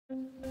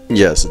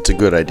Yes, it's a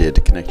good idea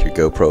to connect your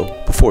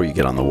GoPro before you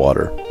get on the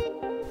water.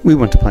 We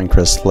went to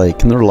Pinecrest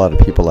Lake and there were a lot of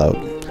people out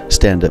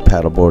stand-up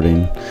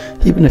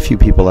paddleboarding, even a few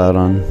people out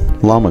on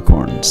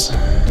Llamacorns.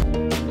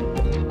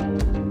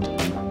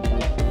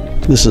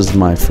 This is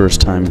my first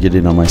time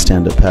getting on my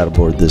stand-up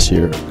paddleboard this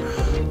year,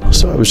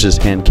 so I was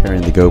just hand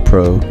carrying the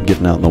GoPro,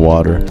 getting out in the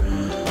water,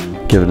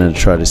 giving it a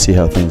try to see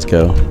how things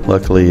go.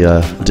 Luckily,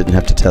 I didn't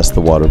have to test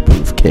the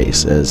waterproof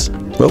case as,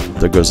 well,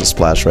 there goes a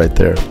splash right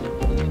there.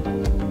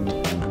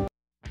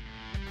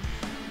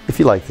 If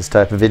you like this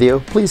type of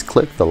video, please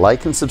click the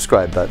like and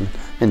subscribe button,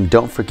 and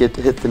don't forget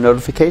to hit the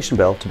notification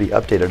bell to be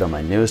updated on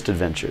my newest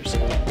adventures.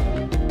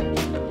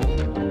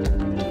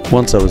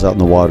 Once I was out in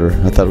the water,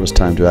 I thought it was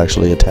time to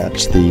actually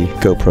attach the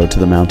GoPro to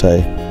the mount I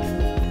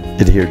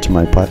adhered to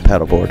my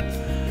paddleboard.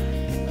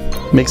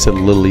 Makes it a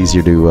little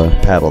easier to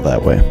paddle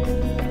that way.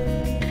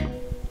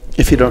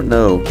 If you don't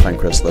know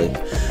Pinecrest Lake,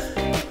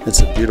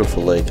 it's a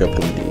beautiful lake up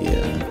in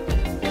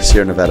the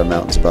Sierra Nevada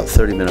mountains, about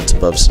 30 minutes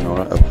above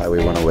Sonora, up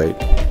Highway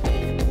 108.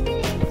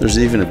 There's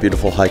even a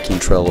beautiful hiking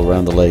trail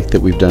around the lake that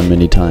we've done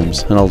many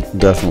times, and I'll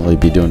definitely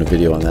be doing a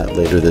video on that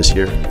later this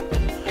year.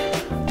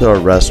 There are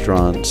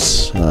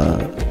restaurants,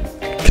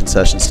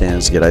 concession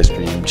stands to get ice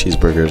cream,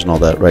 cheeseburgers, and all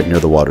that right near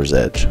the water's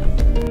edge.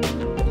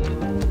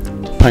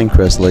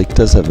 Pinecrest Lake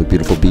does have a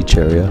beautiful beach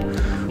area.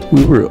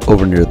 We were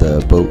over near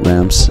the boat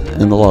ramps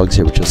and the logs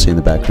here, which you'll see in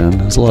the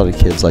background. There's a lot of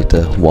kids like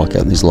to walk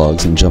out in these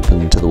logs and jump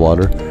into the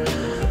water.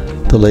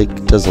 The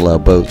lake does allow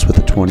boats with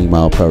a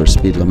 20-mile-per-hour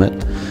speed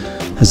limit,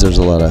 as there's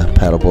a lot of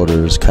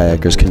paddleboarders,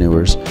 kayakers,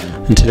 canoers,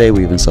 and today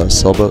we even saw a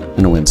sailboat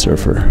and a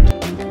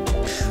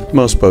windsurfer.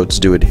 Most boats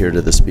do adhere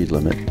to the speed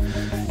limit,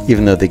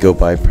 even though they go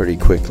by pretty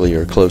quickly,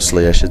 or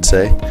closely I should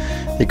say.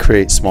 They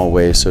create small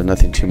waves, so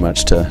nothing too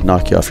much to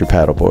knock you off your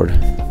paddleboard.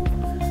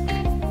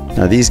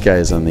 Now these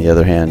guys, on the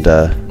other hand,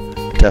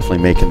 definitely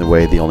making the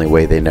way the only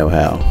way they know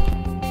how.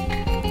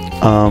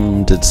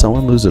 Did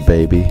someone lose a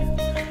baby?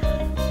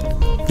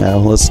 Now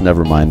let's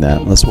never mind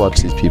that. Let's watch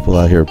these people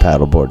out here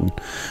paddleboarding.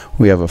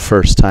 We have a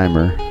first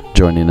timer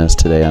joining us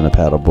today on a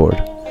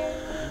paddleboard.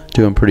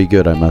 Doing pretty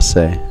good, I must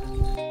say.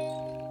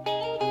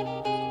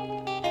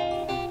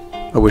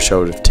 I wish I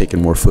would have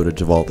taken more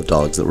footage of all the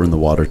dogs that were in the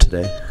water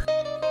today.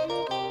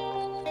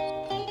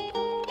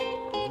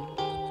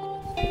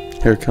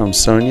 Here comes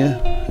Sonia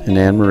and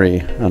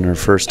Anne-Marie on her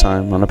first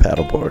time on a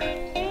paddleboard.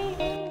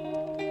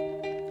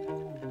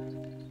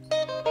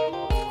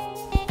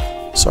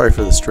 Sorry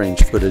for the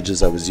strange footage,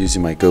 as I was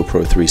using my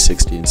GoPro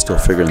 360 and still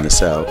figuring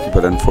this out,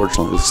 but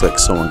unfortunately it looks like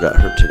someone got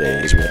hurt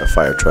today as we had a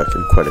fire truck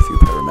and quite a few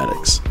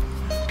paramedics.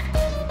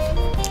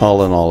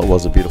 All in all, it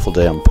was a beautiful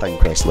day on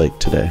Pinecrest Lake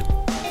today.